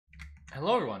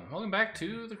Hello everyone, welcome back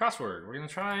to the Crossword. We're going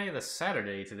to try the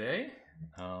Saturday today.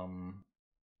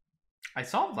 I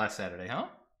solved last Saturday, huh?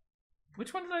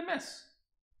 Which one did I miss?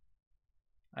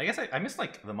 I guess I missed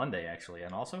like the Monday actually,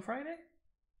 and also Friday?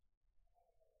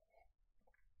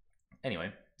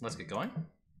 Anyway, let's get going.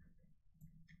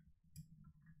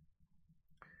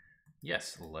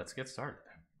 Yes, let's get started.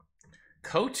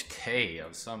 Coach K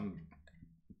of some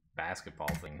basketball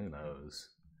thing, who knows?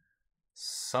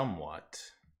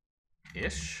 Somewhat-ish.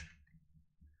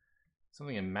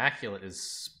 Something immaculate is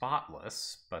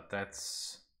spotless, but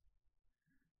that's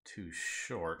too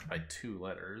short by 2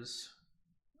 letters.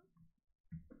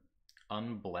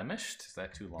 Unblemished, is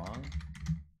that too long?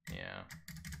 Yeah.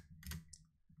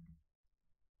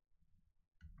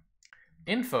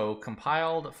 Info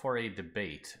compiled for a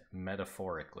debate,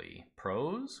 metaphorically.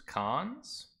 Pros?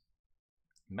 Cons?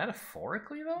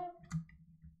 Metaphorically, though?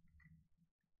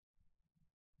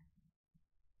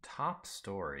 Top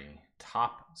story.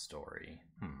 Top story.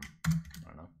 I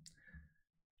don't know.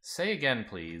 Say again,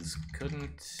 please.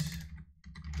 Couldn't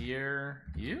hear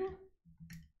you?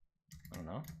 I don't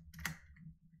know.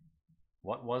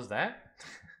 What was that?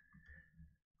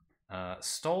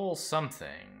 Stole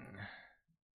something.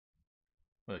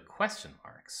 With a question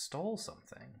mark. Stole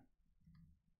something.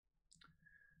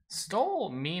 Stole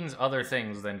means other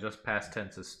things than just past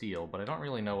tense of steal, but I don't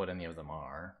really know what any of them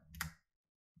are.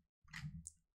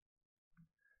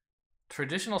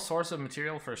 Traditional source of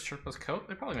material for a shirtwaist coat?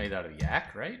 They're probably made out of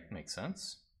yak, right? Makes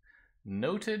sense.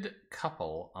 Noted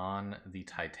couple on the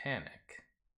Titanic.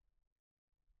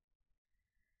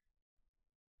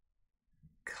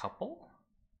 Couple?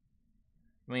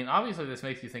 I mean, obviously this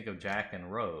makes you think of Jack and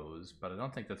Rose, but I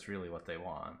don't think that's really what they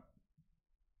want.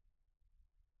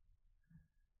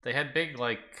 They had big,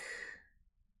 like,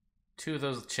 2 of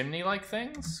those chimney-like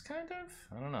things, kind of?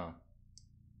 I don't know.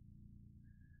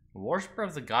 Worshipper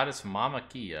of the goddess Mama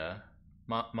Kia.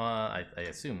 I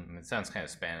assume, it sounds kind of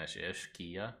Spanish-ish,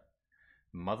 Kia.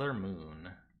 Mother Moon.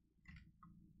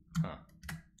 Huh.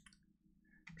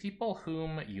 People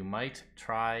whom you might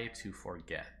try to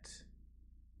forget.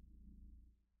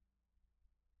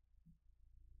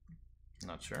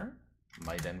 Not sure.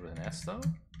 Might end with an S, though.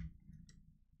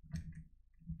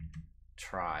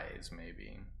 Tries,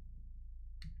 maybe.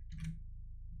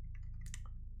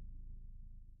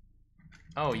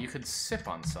 Oh, you could sip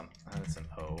on something. That's an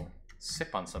O.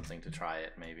 Sip on something to try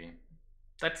it, maybe.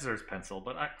 That deserves pencil,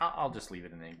 but I'll just leave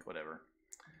it in ink, whatever.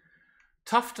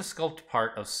 Tough to sculpt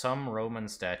part of some Roman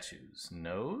statues.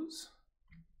 Nose?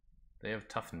 They have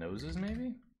tough noses,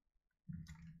 maybe?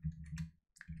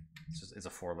 It's a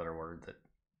 4-letter word that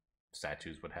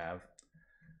statues would have.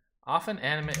 Often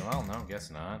animated. Well, no,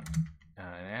 guess not.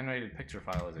 An animated picture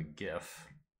file is a GIF.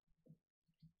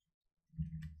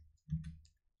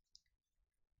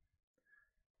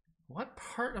 What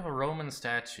part of a Roman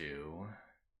statue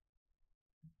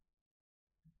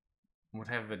would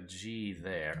have a G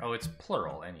there? Oh, it's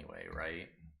plural anyway, right?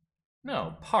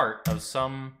 No, part of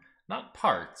some, not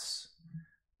parts.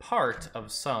 Part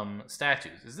of some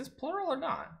statues. Is this plural or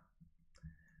not?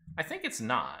 I think it's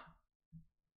not.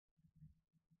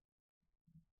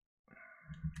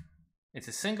 It's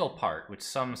a single part, which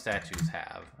some statues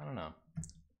have. I don't know.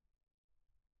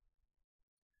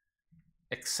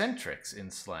 Eccentrics in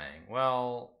slang.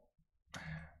 Well,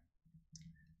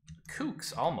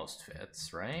 kooks almost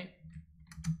fits, right?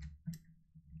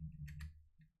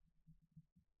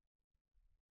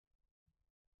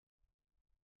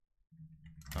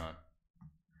 Huh.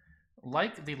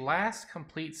 Like the last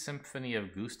complete symphony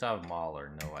of Gustav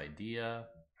Mahler, no idea.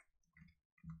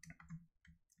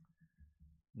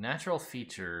 Natural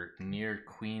feature near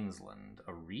Queensland.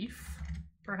 A reef,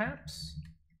 perhaps?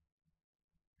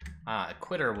 A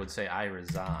quitter would say, I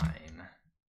resign.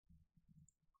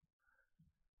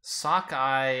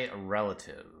 Sockeye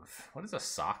relative. What is a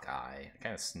sockeye? A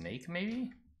kind of snake,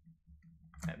 maybe?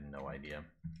 I have no idea.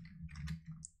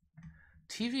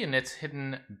 TV and it's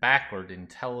hidden backward in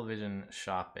television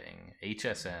shopping.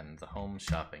 HSN, the Home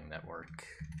Shopping Network.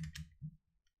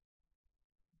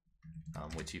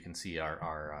 Which you can see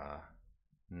are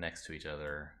next to each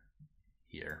other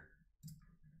here.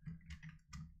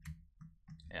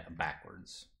 Yeah,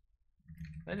 backwards.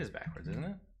 That is backwards, isn't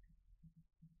it?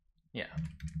 Yeah.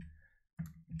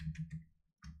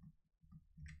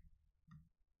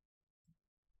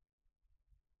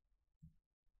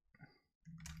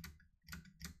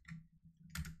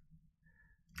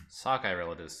 Sockeye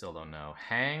relatives still don't know.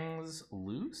 Hangs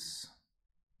loose?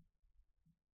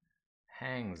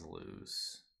 Hangs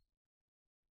loose.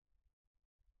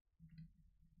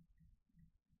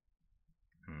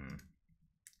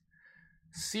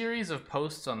 Series of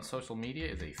posts on social media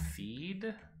is a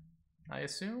feed, I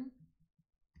assume.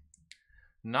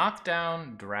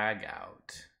 Knockdown, drag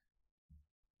out.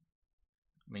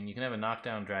 I mean, you can have a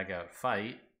knockdown, drag out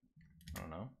fight. I don't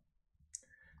know.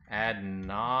 Ad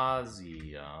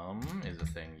nauseum is a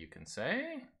thing you can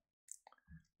say.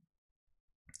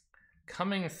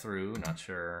 Coming through, not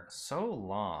sure. So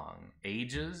long.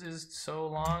 Ages is so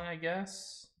long, I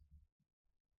guess.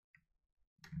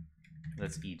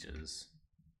 That's ages.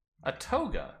 A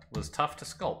toga was tough to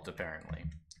sculpt, apparently.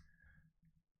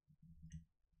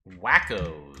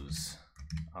 Wackos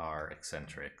are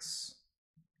eccentrics.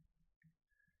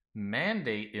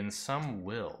 Mandate in some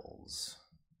wills.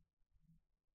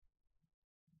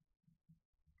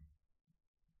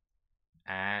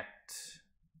 At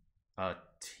a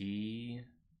T.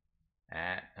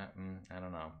 At I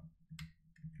don't know.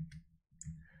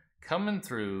 Coming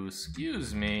through.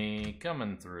 Excuse me.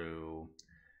 Coming through.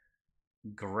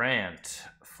 Grant,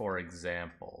 for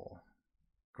example.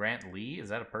 Grant Lee, is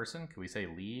that a person? Can we say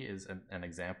Lee is an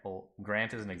example?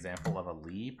 Grant is an example of a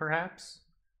Lee, perhaps?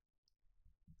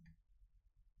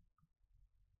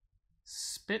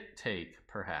 Spit take,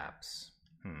 perhaps.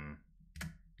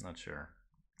 Not sure.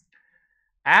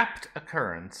 Apt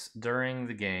occurrence during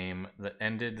the game that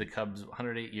ended the Cubs'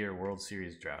 108-year World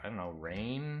Series drought. I don't know,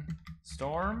 rain?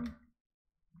 Storm?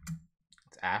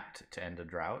 It's apt to end a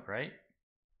drought, right?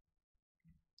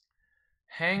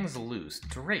 Hangs loose.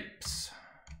 Drapes.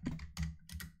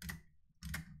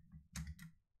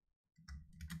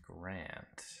 Grant.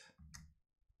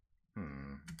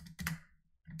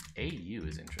 AU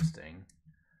is interesting.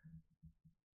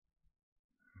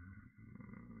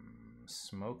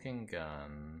 Smoking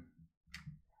gun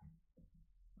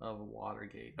of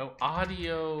Watergate. Oh,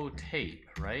 audio tape,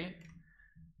 right?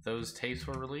 Those tapes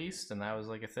were released and that was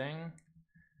like a thing.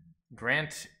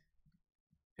 Grant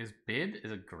is bid?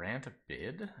 Is a grant a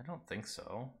bid? I don't think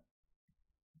so.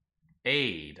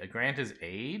 Aid. A grant is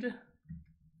aid?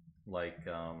 Like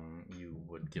you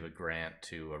would give a grant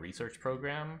to a research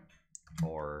program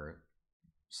or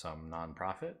some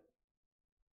nonprofit.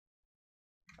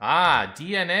 Ah,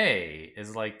 DNA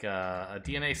is like a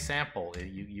DNA sample.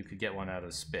 You could get one out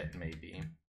of spit, maybe.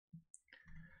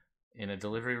 In a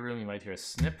delivery room, you might hear a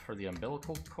snip for the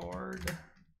umbilical cord.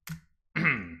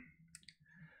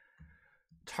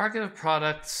 Target of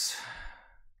products,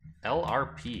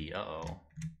 LRP, uh-oh.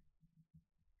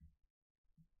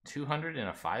 200 and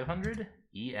a 500?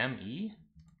 EME?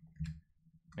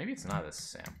 Maybe it's not a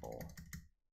sample.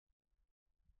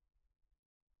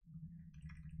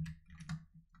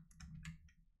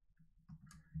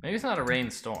 Maybe it's not a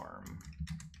rainstorm.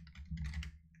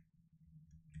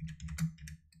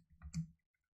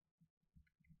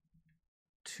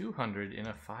 $200 in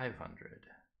a 500.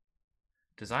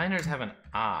 Designers have an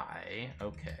eye.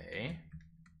 Okay.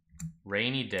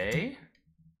 Rainy day?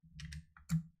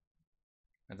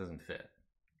 That doesn't fit.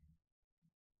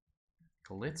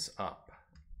 Glitz up.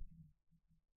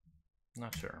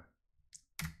 Not sure.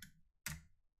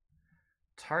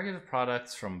 Targeted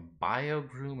products from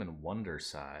BioGroom and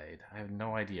Wonderside. I have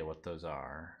no idea what those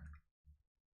are.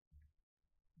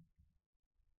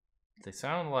 They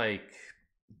sound like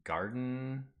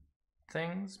garden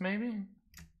things, maybe?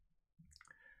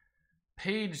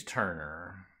 Page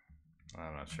Turner.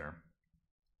 I'm not sure.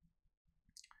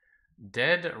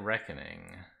 Dead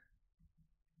Reckoning.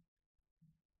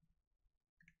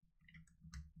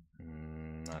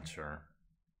 Not sure.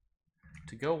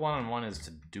 To go one-on-one is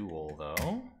to duel,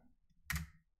 though.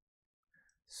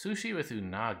 Sushi with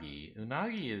unagi.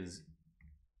 Unagi is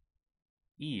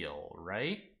eel,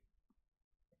 right?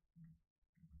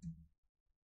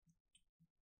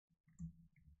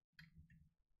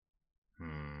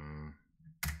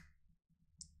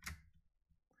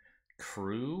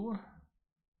 Crew?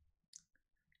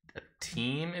 A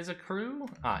team is a crew?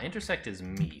 Ah, intersect is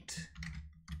meat.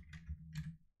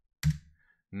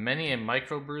 Many a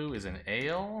microbrew is an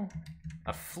ale.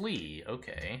 A flea,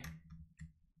 okay.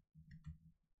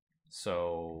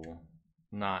 So,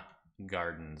 not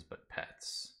gardens, but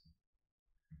pets.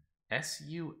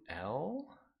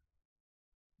 SUL?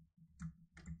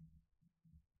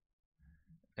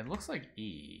 It looks like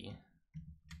E.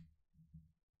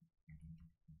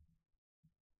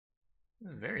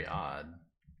 Very odd.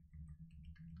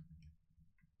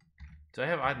 Do I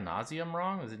have ad nauseum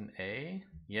wrong? Is it an A?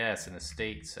 Yes, an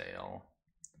estate sale.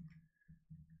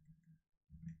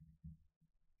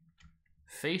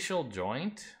 Facial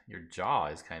joint? Your jaw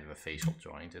is kind of a facial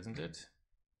joint, isn't it?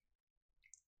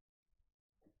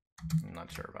 I'm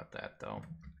not sure about that, though.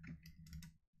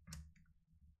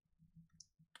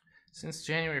 Since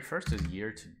January 1st is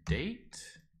year to date.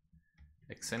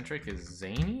 Eccentric is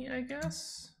zany, I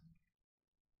guess?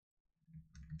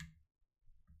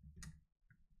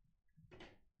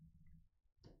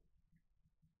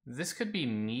 This could be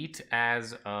neat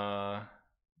as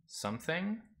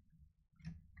something.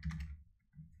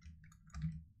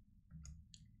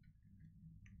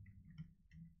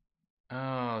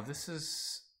 Oh, this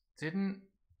is... couldn't...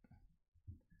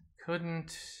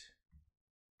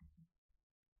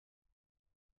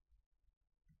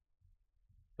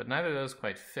 But neither of those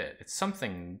quite fit. It's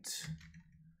something...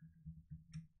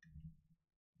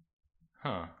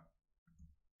 Huh.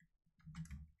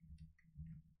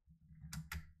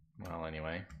 Well,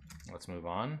 anyway, let's move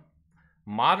on.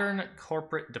 Modern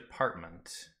corporate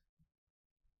department.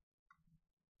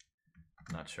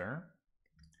 Not sure.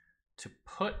 To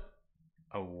put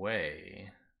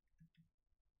away.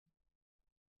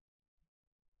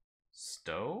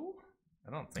 Stow?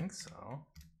 I don't think so.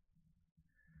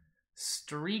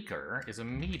 Streaker is a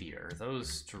meteor.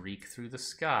 Those streak through the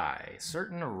sky.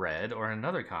 Certain red, or in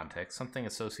another context, something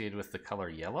associated with the color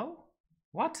yellow?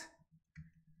 What?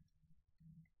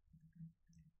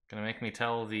 Gonna make me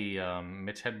tell the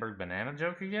Mitch Hedberg banana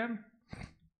joke again?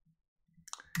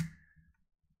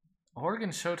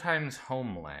 Oregon Showtime's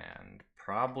homeland.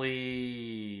 Probably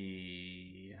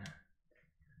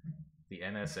the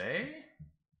NSA,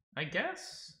 I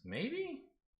guess? Maybe?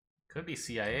 Could be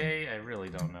CIA, I really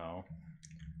don't know.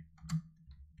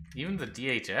 Even the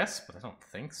DHS, but I don't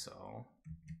think so.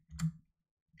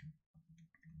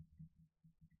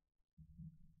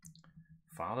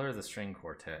 Father of the String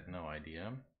Quartet, no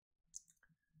idea.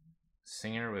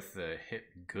 Singer with the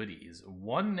hit Goodies.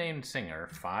 One named singer,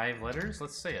 5 letters.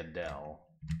 Let's say Adele.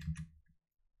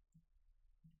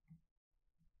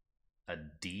 A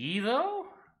D, though?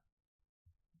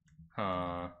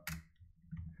 Huh.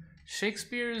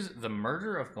 Shakespeare's The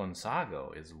Murder of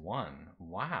Gonzago is 1.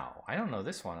 Wow, I don't know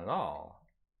this one at all.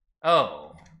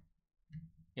 Oh.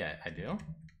 Yeah, I do.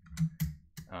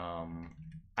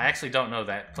 I actually don't know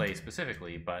that play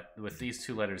specifically, but with these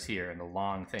 2 letters here and the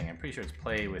long thing, I'm pretty sure it's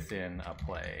play within a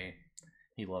play.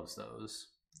 He loves those.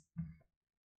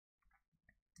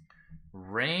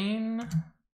 Rain.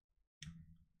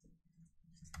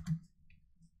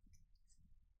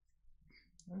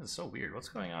 This is so weird. What's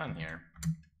going on here?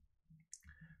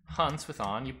 Hunts with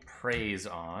on, you praise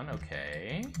on.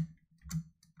 Okay.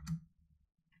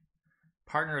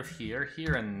 Partner of here,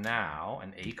 here and now.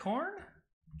 An acorn?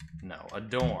 No,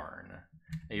 adorn.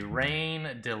 A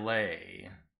rain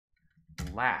delay.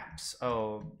 Lapse.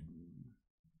 Oh.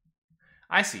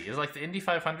 I see. Is like the Indy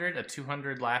 500 a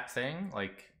 200 lap thing?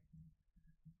 Like,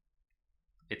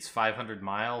 it's 500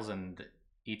 miles and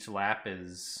each lap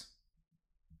is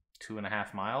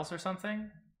 2.5 miles or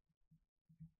something?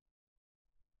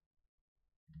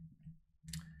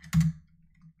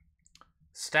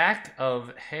 Stack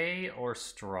of hay or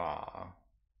straw.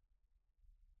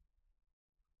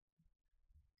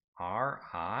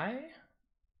 R-I?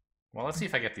 Well, let's see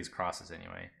if I get these crosses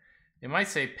anyway. It might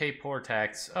say pay poor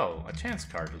tax. Oh, a chance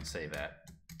card would say that.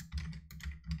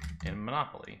 In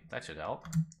Monopoly. That should help.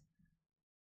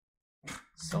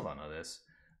 Still don't know this.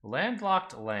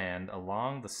 Landlocked land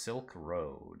along the Silk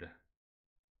Road.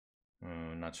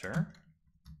 Not sure.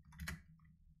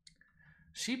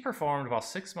 She performed while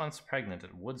 6 months pregnant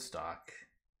at Woodstock.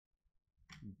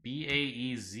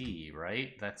 B-A-E-Z,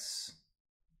 right? That's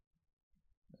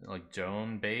like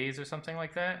Joan Baez or something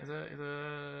like that? Is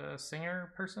a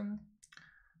singer person?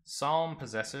 Psalm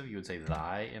possessive, you would say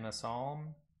thy in a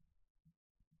psalm.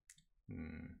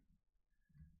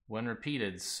 When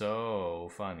repeated, so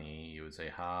funny, you would say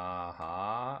ha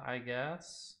ha, I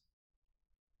guess.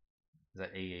 Is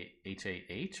that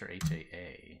H-A-H or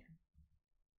H-A-A?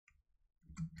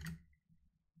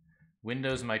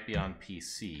 Windows might be on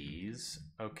PCs.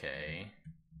 Okay.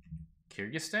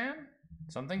 Kyrgyzstan?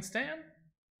 Something Stan?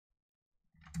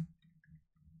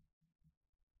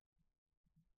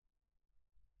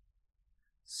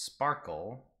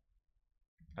 Sparkle.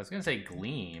 I was going to say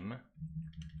gleam,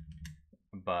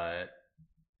 but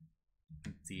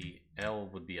the L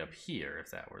would be up here if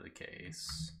that were the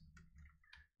case.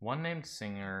 One named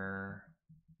singer.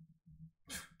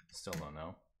 Still don't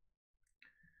know.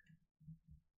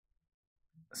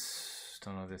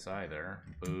 Don't know this either.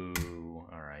 Boo.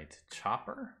 All right.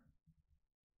 Chopper?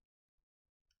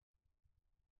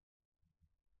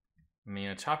 I mean,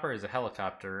 a chopper is a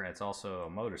helicopter. It's also a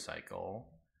motorcycle.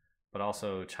 But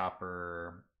also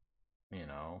chopper, you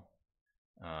know,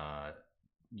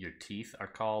 your teeth are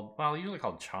called, well, usually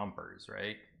called chompers,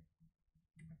 right?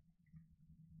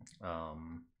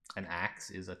 An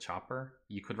axe is a chopper.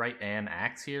 You could write an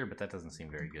axe here, but that doesn't seem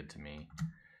very good to me.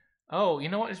 Oh, you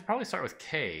know what? It should probably start with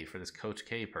K for this Coach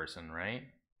K person, right?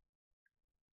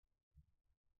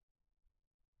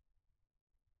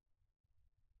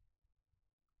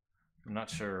 I'm not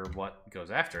sure what goes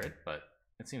after it, but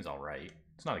it seems all right.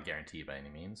 It's not a guarantee by any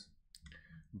means.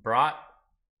 Brought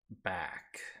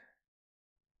back.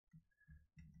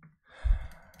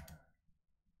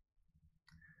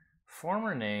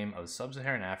 Former name of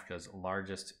Sub-Saharan Africa's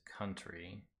largest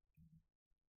country.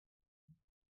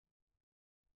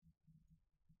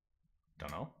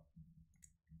 Don't know.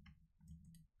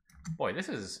 Boy, this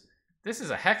is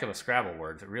a heck of a Scrabble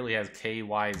word that really has K,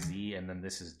 Y, Z, and then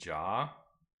this is jaw.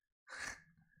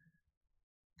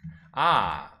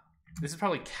 Ah, this is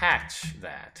probably catch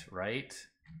that, right?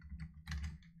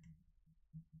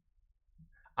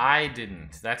 I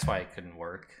didn't. That's why it couldn't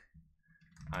work.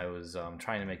 I was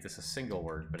trying to make this a single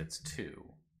word, but it's two.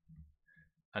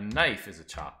 A knife is a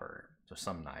chopper, so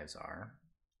some knives are.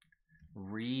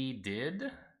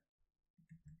 Redid.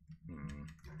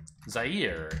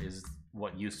 Zaire is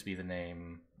what used to be the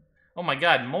name. Oh my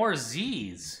god, more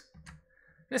Z's.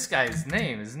 This guy's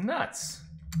name is nuts.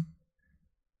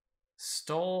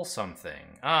 Stole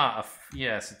something. Ah,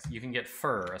 yes, you can get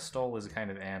fur. A stole is a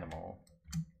kind of animal.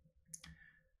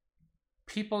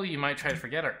 People you might try to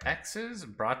forget are X's.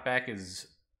 Brought back is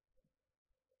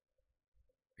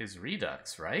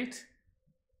Redux, right?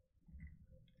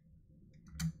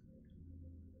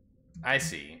 I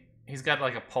see. He's got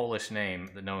like a Polish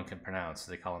name that no one can pronounce,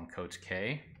 so they call him Coach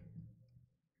K.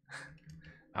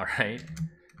 All right.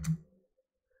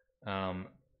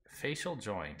 Facial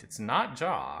joint. It's not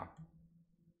jaw.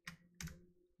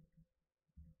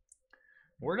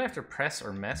 Word after press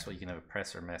or mess. Well, you can have a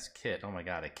press or mess kit. Oh my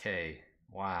god, a K.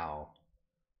 Wow.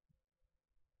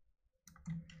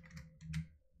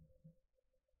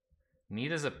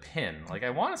 Neat as a pin. Like, I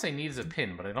want to say neat as a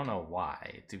pin, but I don't know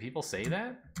why. Do people say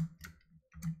that?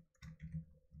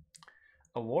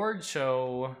 Award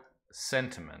show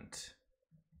sentiment.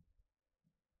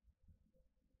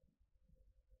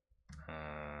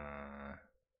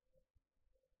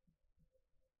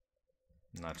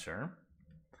 Not sure.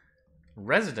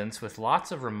 Residence with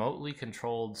lots of remotely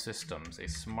controlled systems. A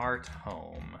smart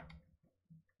home.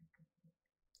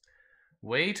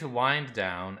 Way to wind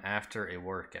down after a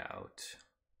workout.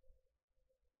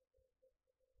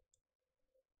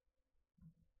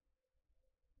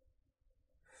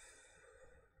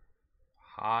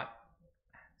 Hot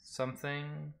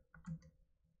something.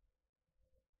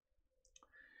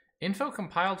 Info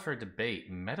compiled for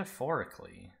debate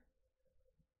metaphorically.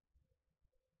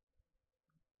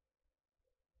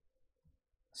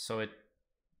 So it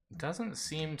doesn't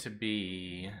seem to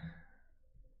be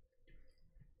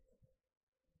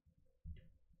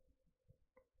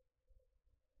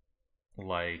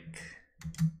like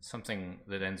something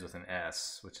that ends with an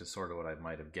S, which is sort of what I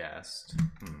might have guessed.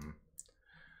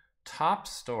 Top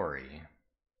story.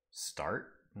 Start?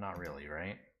 Not really,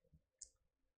 right?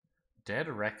 Dead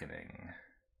Reckoning.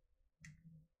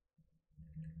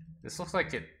 This looks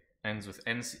like it ends with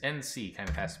NC, kind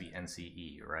of has to be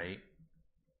NCE, right?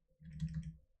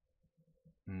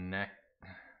 Neck.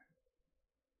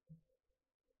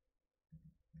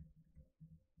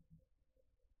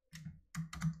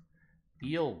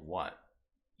 Eel what?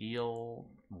 Eel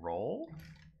roll?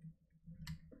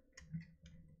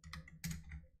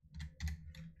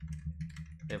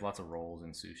 They have lots of rolls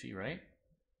in sushi, right?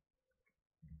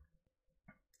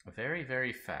 Very,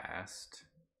 very fast.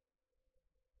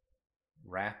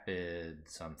 Rapid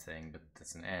something, but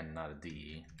that's an N, not a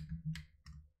D.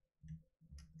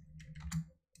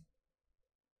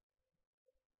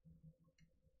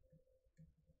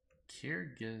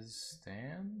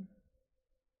 Kyrgyzstan?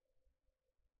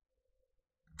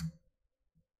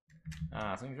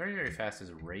 Something very, very fast is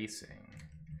racing.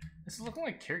 This is looking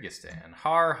like Kyrgyzstan.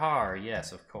 Har har,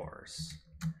 yes, of course.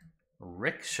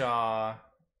 Rickshaw.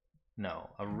 No,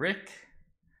 a rick.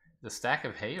 The stack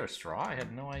of hay or straw? I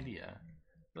have no idea.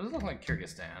 Those look like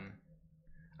Kyrgyzstan.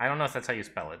 I don't know if that's how you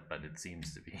spell it, but it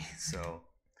seems to be. So,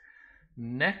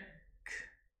 neck.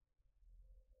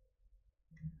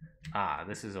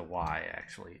 This is a Y,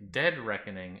 actually. Dead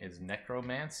Reckoning is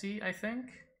necromancy, I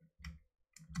think.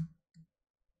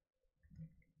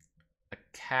 A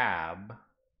cab.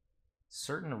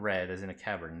 Certain red, as in a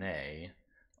Cabernet.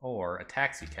 Or a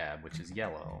taxi cab, which is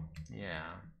yellow.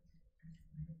 Yeah.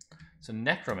 So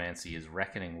necromancy is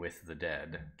reckoning with the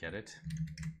dead. Get it?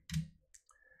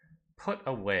 Put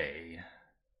away.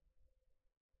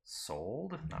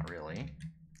 Sold? Not really.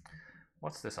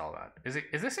 What's this all about?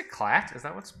 Is this a clat? Is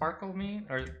that what sparkle mean?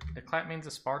 Or a clat means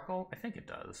a sparkle? I think it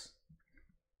does.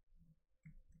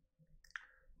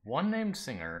 One named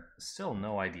singer. Still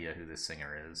no idea who this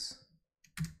singer is.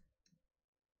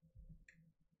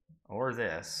 Or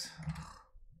this.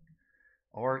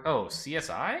 Or, oh,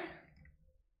 CSI?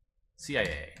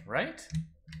 CIA, right?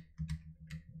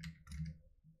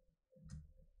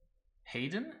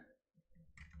 Hayden?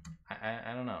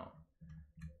 I don't know.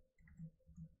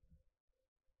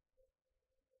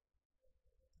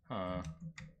 Huh.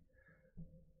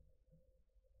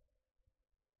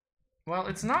 Well,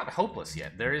 it's not hopeless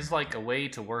yet. There is like a way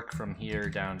to work from here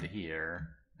down to here.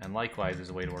 And likewise, there's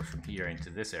a way to work from here into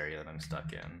this area that I'm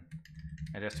stuck in.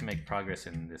 I just have to make progress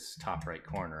in this top right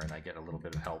corner, and I get a little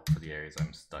bit of help for the areas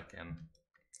I'm stuck in.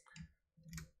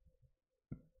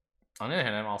 On the other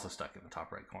hand, I'm also stuck in the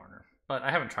top right corner. But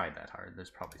I haven't tried that hard. There's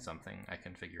probably something I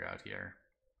can figure out here.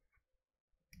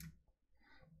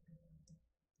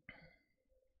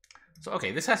 So,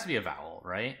 okay, this has to be a vowel,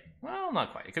 right? Well,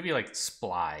 not quite. It could be like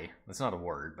sply. That's not a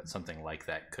word, but something like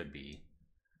that could be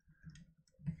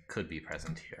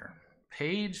present here.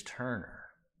 Page Turner.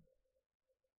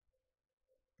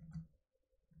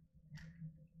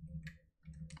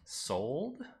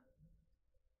 Sold?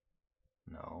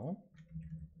 No.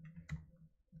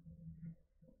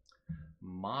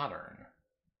 Modern.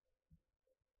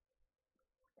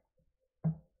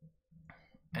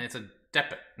 And it's a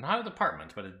debit. Not a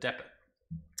department, but a debit.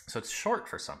 So it's short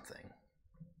for something.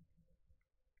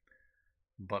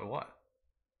 But what?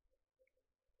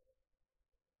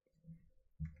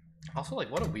 Also,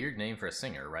 like, what a weird name for a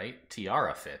singer, right?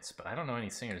 Tiara fits, but I don't know any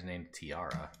singers named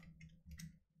Tiara.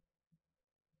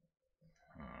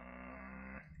 I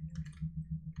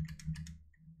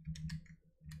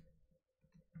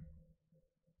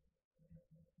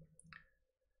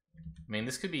mean,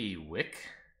 this could be Wick.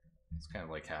 It's kind of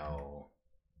like how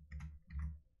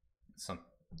some.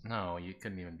 No, you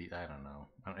couldn't even be. I don't know.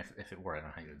 If it were, I don't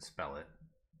know how you would spell it.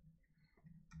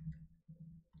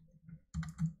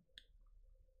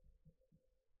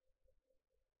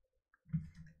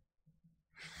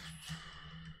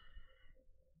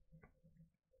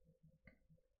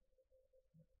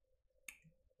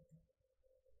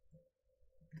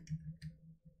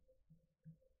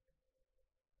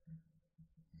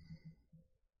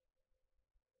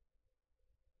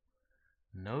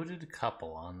 Noted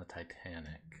couple on the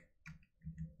Titanic.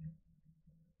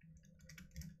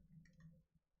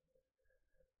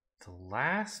 The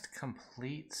last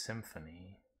complete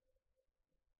symphony.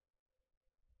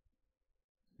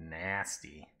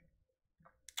 Nasty.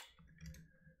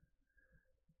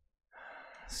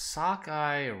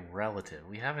 Sockeye relative.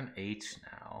 We have an H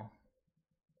now.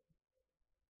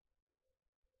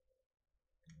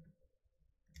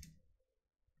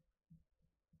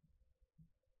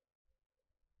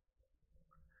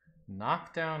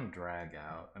 Knockdown, drag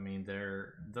out. I mean,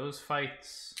 those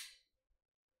fights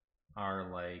are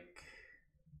like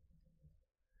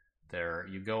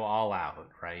you go all out,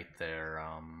 right? They're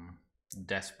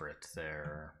desperate.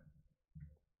 They're,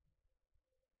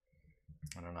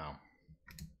 I don't know.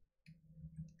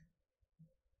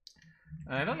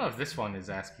 And I don't know if this one is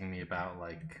asking me about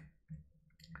like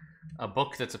a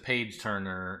book that's a page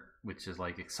turner, which is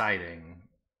like exciting,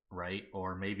 right?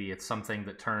 Or maybe it's something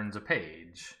that turns a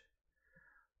page.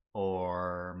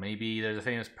 Or maybe there's a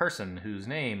famous person whose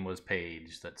name was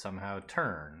Page that somehow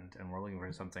turned, and we're looking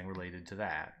for something related to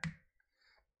that.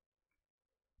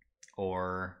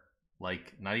 Or,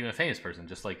 like, not even a famous person,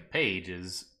 just like Page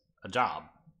is a job,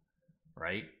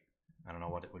 right? I don't know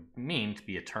what it would mean to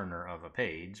be a turner of a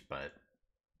page, but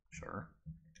sure.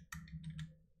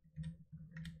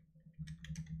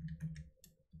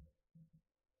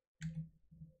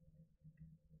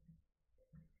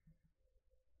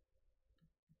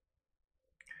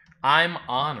 I'm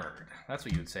honored. That's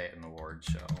what you would say at an award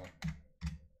show.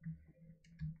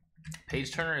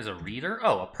 Page turner is a reader?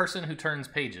 Oh, a person who turns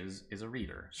pages is a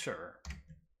reader. Sure.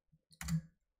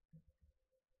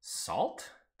 Salt?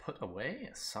 Put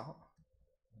away? Salt?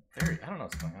 I don't know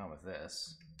what's going on with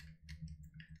this.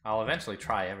 I'll eventually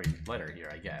try every letter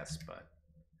here, I guess, but...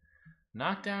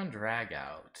 Knockdown, drag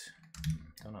out.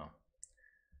 Don't know.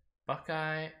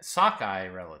 Buckeye, sockeye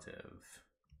relative.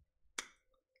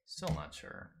 Still not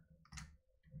sure.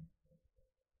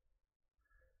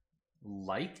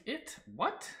 Like it?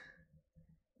 What?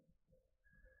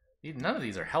 None of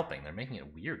these are helping. They're making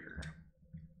it weirder.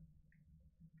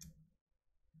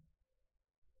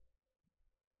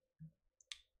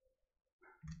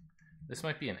 This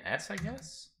might be an S, I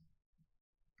guess?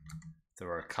 There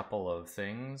were a couple of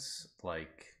things,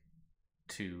 like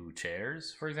 2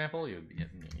 chairs, for example. You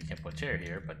can't put chair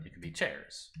here, but you could be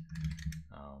chairs.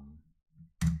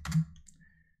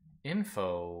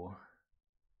 Info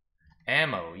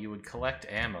Ammo. You would collect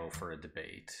ammo for a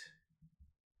debate.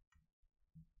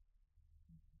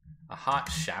 A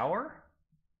hot shower?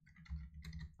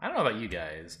 I don't know about you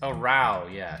guys. Oh, row.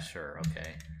 Yeah, sure.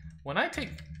 Okay.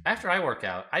 After I work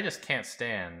out, I just can't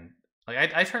stand...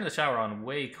 Like, I turn the shower on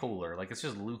way cooler. Like, it's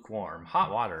just lukewarm.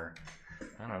 Hot water.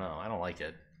 I don't know. I don't like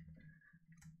it.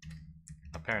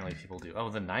 Apparently people do. Oh,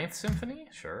 the Ninth Symphony?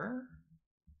 Sure.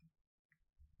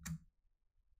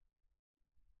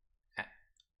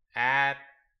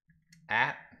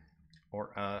 Or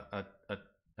a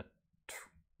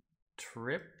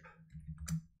trip.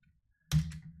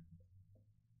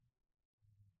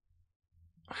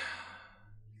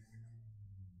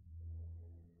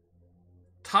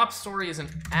 Top story is an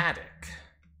attic.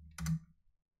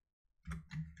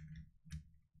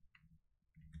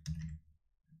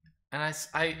 And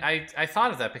I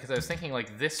thought of that because I was thinking,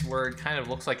 like, this word kind of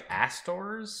looks like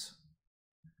Astors.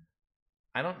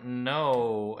 I don't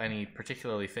know any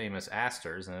particularly famous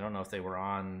Astors, and I don't know if they were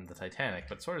on the Titanic,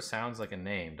 but it sort of sounds like a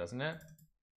name, doesn't it?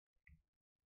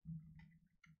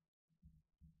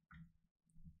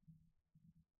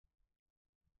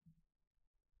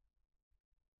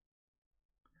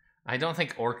 I don't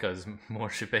think orcas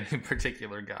worship any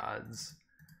particular gods.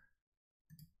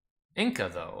 Inca,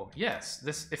 though. Yes.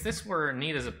 If this were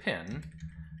neat as a pin,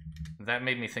 that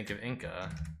made me think of Inca.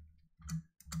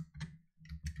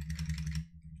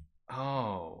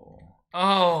 Oh.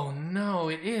 Oh, no,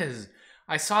 it is.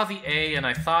 I saw the A and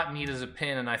I thought neat as a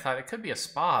pin and I thought it could be a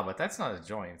spa, but that's not a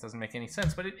joint. It doesn't make any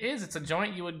sense. But it is. It's a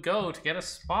joint you would go to get a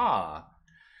spa.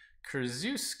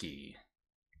 Krasuski.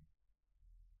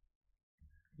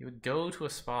 You would go to a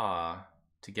spa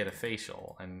to get a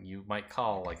facial, and you might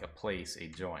call, like, a place a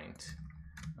joint.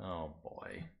 Oh,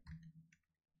 boy.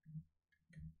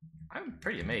 I'm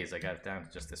pretty amazed I got it down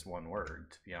to just this one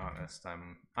word, to be honest.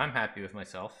 I'm happy with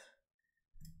myself.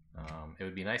 It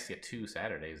would be nice to get 2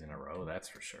 Saturdays in a row, that's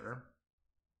for sure.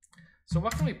 So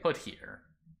what can we put here?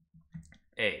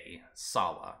 A.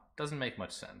 Sala. Doesn't make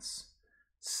much sense.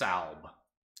 Salb.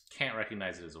 Can't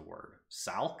recognize it as a word.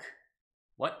 Salk?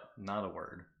 What? Not a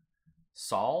word.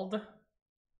 Sald?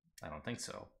 I don't think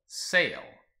so. Sail.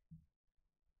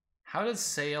 How does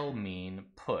sail mean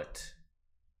put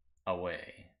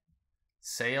away?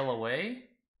 Sail away?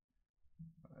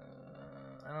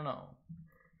 I don't know.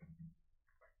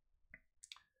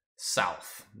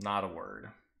 South. Not a word.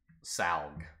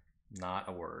 Salg. Not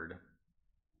a word.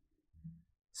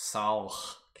 Salg.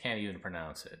 Can't even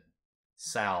pronounce it.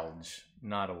 Salge.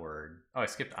 Not a word. Oh, I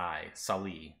skipped I.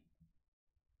 Sali.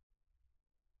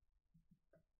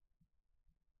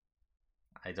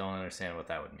 I don't understand what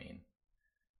that would mean.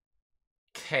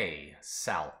 K.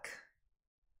 Salk.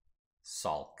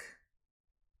 Salk.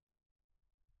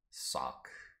 Sock.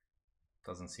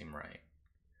 Doesn't seem right.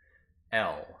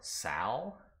 L.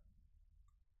 Sal?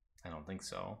 I don't think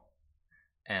so.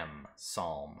 M.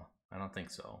 Psalm. I don't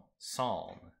think so.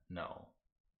 Psalm. No.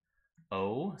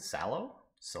 O. Sallow?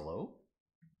 Salo?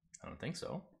 I don't think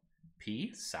so.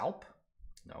 P. Salp?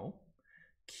 No.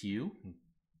 Q.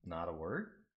 Not a word.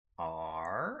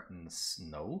 R.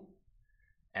 No.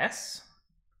 S.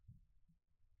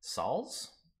 Sols?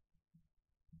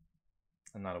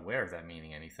 I'm not aware of that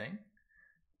meaning anything.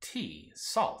 T.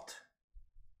 Salt.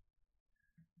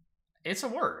 It's a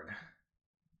word.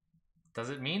 Does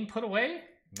it mean put away?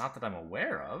 Not that I'm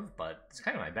aware of, but it's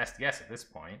kind of my best guess at this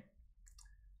point.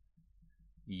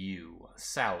 U.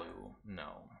 Salu.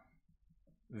 No.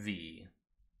 V.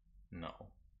 No.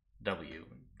 W.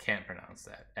 Can't pronounce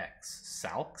that. X.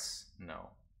 Salks? No.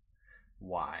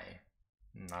 Y.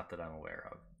 Not that I'm aware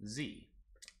of. Z.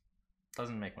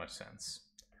 Doesn't make much sense.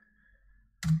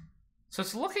 So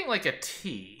it's looking like a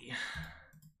T.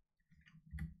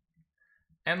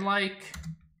 And, like,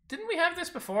 didn't we have this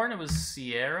before and it was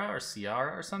Sierra or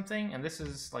Ciara or something? And this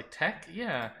is, like, tech?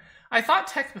 Yeah. I thought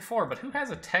tech before, but who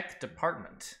has a tech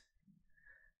department?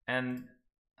 And,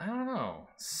 I don't know.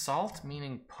 Salt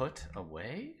meaning put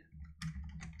away?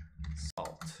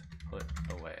 Salt. Put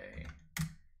away.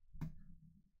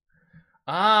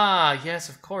 Ah, yes,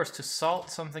 of course. To salt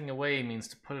something away means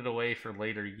to put it away for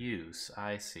later use.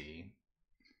 I see.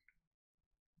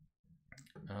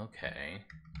 Okay.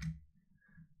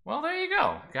 Well, there you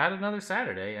go. Got another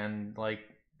Saturday and, like,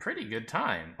 pretty good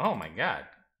time. Oh my god.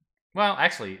 Well,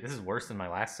 actually, this is worse than my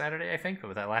last Saturday, I think,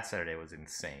 but that last Saturday was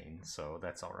insane, so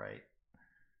that's alright.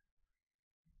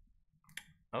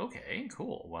 Okay,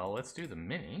 cool. Well, let's do the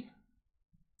mini.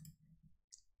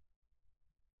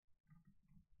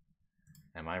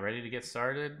 Am I ready to get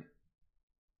started?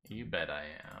 You bet I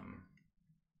am.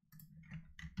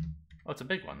 Oh, it's a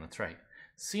big one, that's right.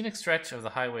 Scenic stretch of the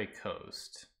highway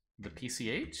coast. The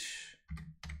PCH?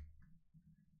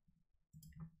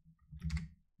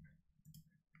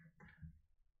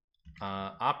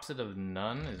 Opposite of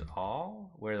none is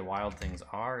all. Where the wild things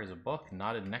are is a book.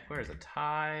 Knotted neckwear is a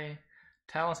tie.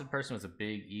 Talented person with a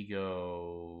big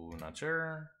ego. Not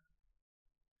sure.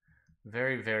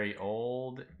 Very, very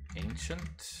old.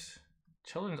 Ancient.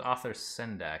 Children's author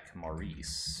Sendak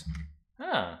Maurice.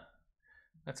 Huh.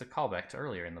 That's a callback to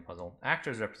earlier in the puzzle.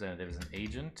 Actor's representative is an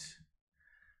agent.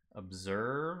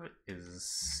 Observe is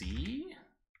C.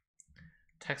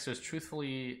 Texters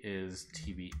truthfully is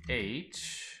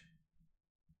TBH.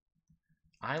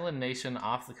 Island nation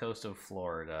off the coast of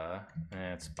Florida.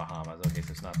 It's Bahamas. Okay,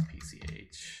 so it's not the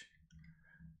PCH.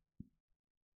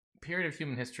 Period of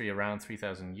human history around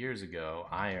 3,000 years ago.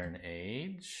 Iron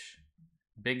Age.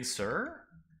 Big Sur.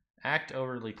 Act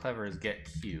overly clever is get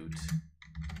cute.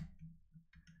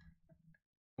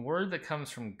 Word that comes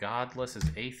from godless is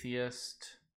atheist.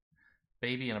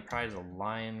 Baby in a pride is a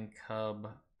lion cub.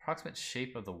 Approximate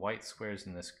shape of the white squares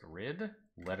in this grid.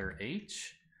 Letter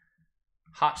H.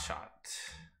 Hotshot.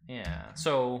 Yeah.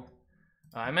 So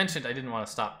I mentioned I didn't want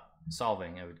to stop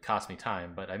solving. It would cost me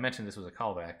time, but I mentioned this was a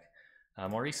callback.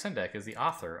 Maurice Sendak is the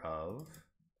author of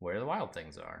Where the Wild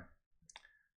Things Are.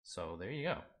 So there you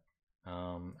go.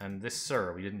 And this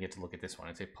Sir, we didn't get to look at this one.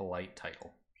 It's a polite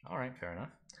title. All right, fair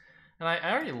enough. And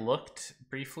I already looked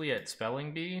briefly at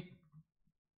Spelling Bee.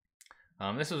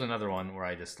 This was another one where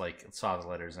I just like saw the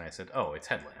letters and I said, oh, it's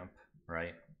headlamp,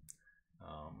 right?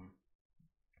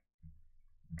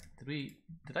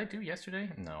 Did I do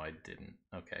yesterday? No, I didn't.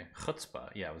 Okay.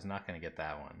 Chutzpah. Yeah, I was not going to get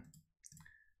that one.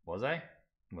 Was I?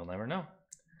 We'll never know.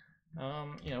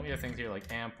 You know, we have things here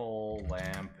like ample,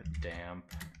 lamp, damp.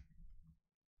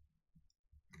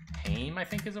 Haim, I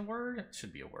think, is a word. It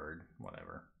should be a word.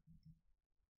 Whatever.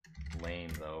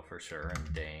 Lame, though, for sure.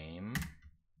 And dame.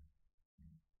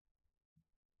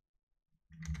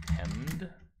 Hemmed.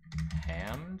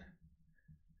 Hammed.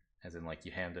 As in, like,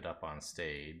 you hammed it up on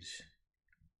stage.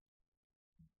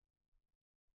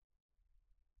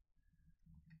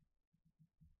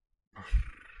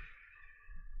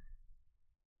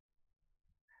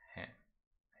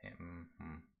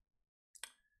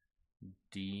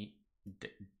 Deem.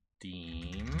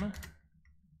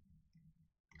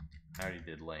 I already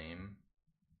did lame.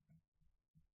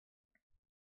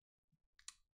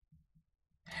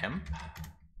 Hemp.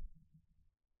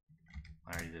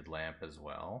 I already did lamp as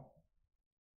well.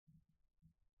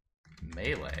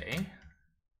 Melee.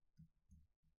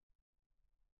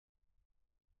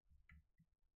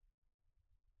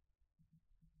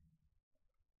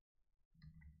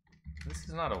 This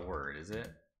is not a word, is it?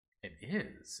 It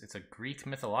is. It's a Greek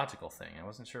mythological thing. I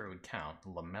wasn't sure it would count.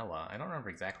 Lamella. I don't remember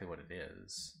exactly what it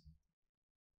is.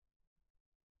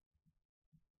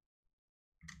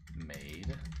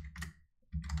 Made.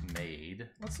 Made.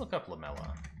 Let's look up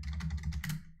lamella.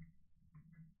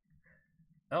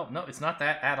 Oh, no, it's not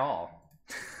that at all.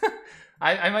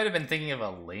 I might have been thinking of a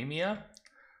lamia.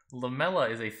 Lamella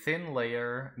is a thin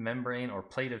layer, membrane, or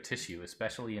plate of tissue,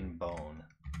 especially in bone.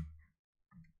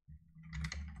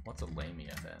 What's a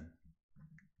lamia then?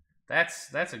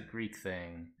 That's a Greek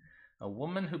thing. A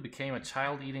woman who became a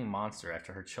child-eating monster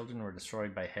after her children were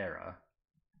destroyed by Hera.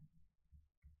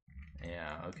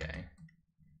 Yeah, okay.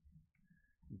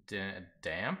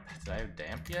 Damp? Did I have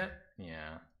damp yet?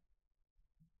 Yeah.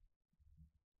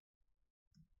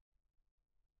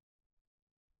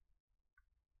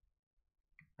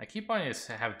 I keep wanting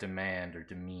to have demand or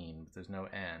demean, but there's no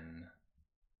N.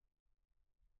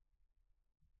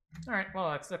 Alright,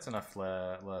 well, that's enough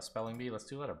spelling bee. Let's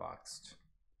do letterboxed.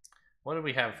 What did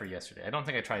we have for yesterday? I don't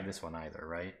think I tried this one either,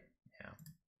 right? Yeah.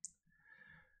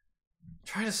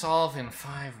 Try to solve in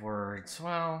 5 words.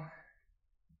 Well,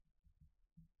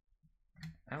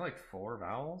 I have like 4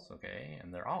 vowels, okay,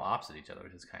 and they're all opposite each other,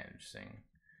 which is kind of interesting.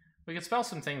 We could spell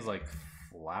some things like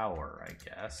flower, I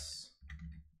guess.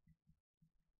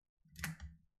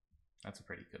 That's a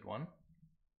pretty good one.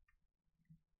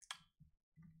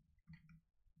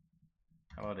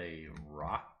 How about a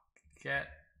rocket?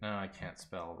 No, I can't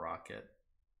spell rocket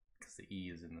because the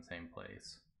E is in the same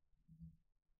place.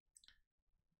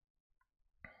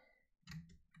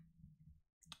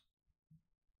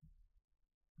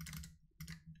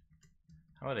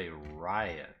 How about a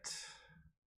riot?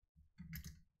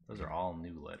 Those are all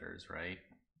new letters, right?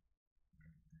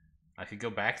 I could go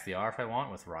back to the R if I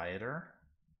want with rioter.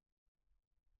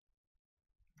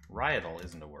 Riotal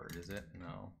isn't a word, is it?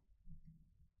 No.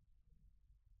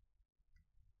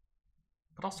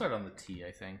 But I'll start on the T,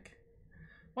 I think.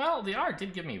 Well, the R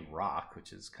did give me rock,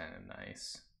 which is kind of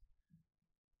nice.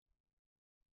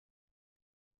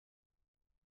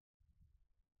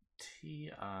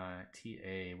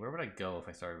 T-I-T-A. Where would I go if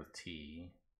I started with T?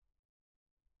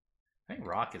 I think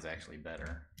rock is actually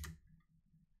better.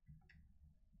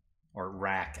 Or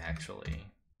rack, actually.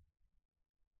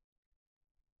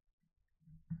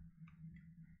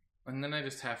 And then I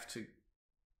just have to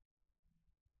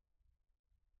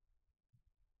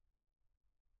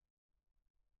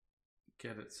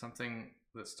get it something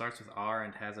that starts with R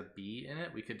and has a B in it.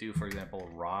 We could do, for example,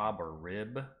 rob or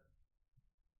rib.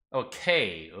 Oh,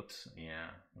 K. Oops. Yeah.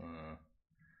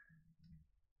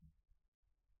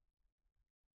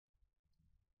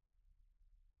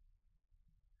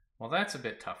 Well, that's a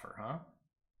bit tougher, huh?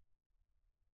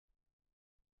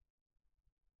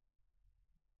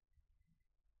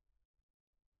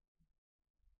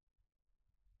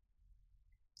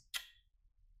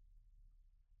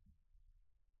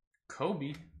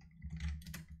 Kobe.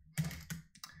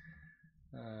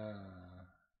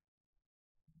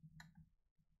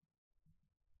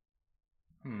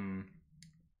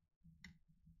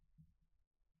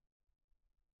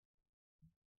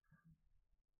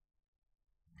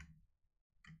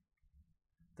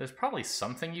 There's probably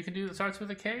something you can do that starts with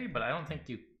a K, but I don't think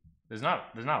you. There's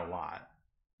not a lot.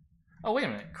 Oh, wait a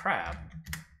minute, crab.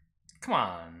 Come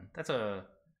on, that's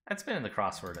been in the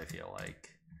crossword. I feel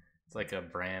like it's like a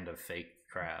brand of fake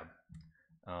crab.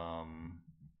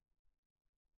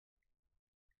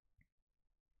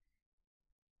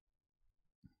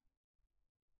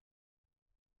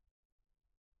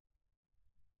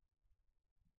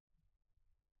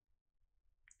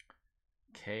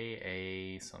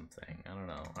 K-A something. I don't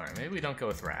know. All right, maybe we don't go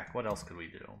with rack. What else could we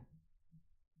do?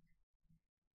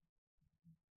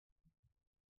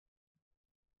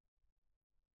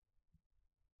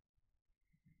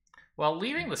 Well,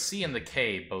 leaving the C and the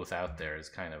K both out there is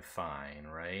kind of fine,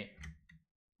 right?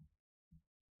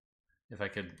 If I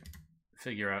could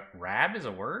figure out rab is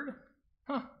a word?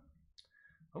 Huh.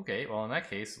 Okay, well, in that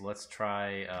case, let's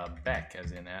try beck,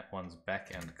 as in at one's beck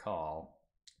and call.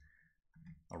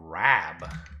 A rab.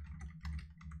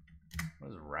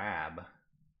 What is rab?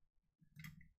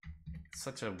 It's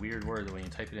such a weird word that when you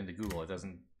type it into Google, it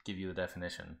doesn't give you the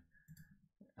definition.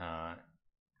 A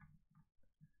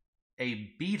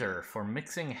beater for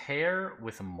mixing hair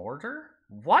with mortar?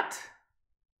 What?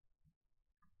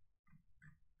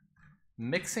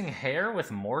 Mixing hair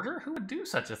with mortar? Who would do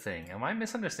such a thing? Am I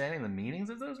misunderstanding the meanings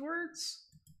of those words?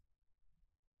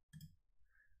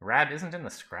 Rab isn't in the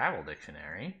Scrabble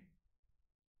dictionary.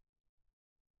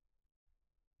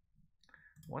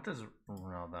 What does...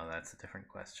 No, that's a different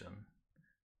question.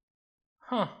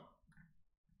 Huh.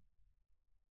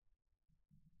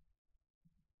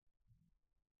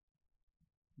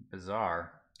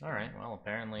 Bizarre. Alright, well,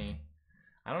 apparently...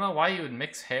 I don't know why you would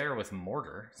mix hair with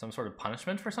mortar. Some sort of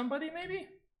punishment for somebody, maybe?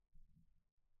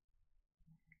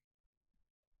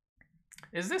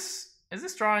 Is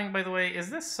this drawing, by the way, is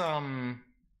this,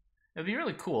 it'd be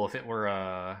really cool if it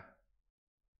were,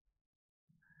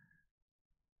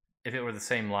 the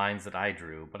same lines that I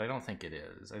drew, but I don't think it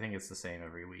is. I think it's the same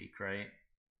every week, right?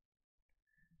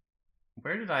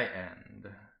 Where did I end?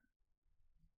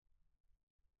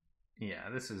 Yeah,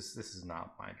 this is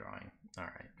not my drawing. All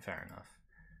right, fair enough.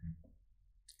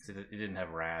 It didn't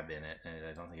have rab in it, and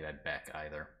I don't think it had beck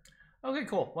either. Okay,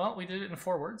 cool. Well, we did it in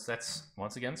 4 words. That's,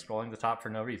 once again, scrolling the top for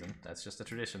no reason. That's just a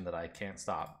tradition that I can't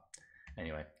stop.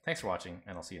 Anyway, thanks for watching,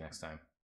 and I'll see you next time.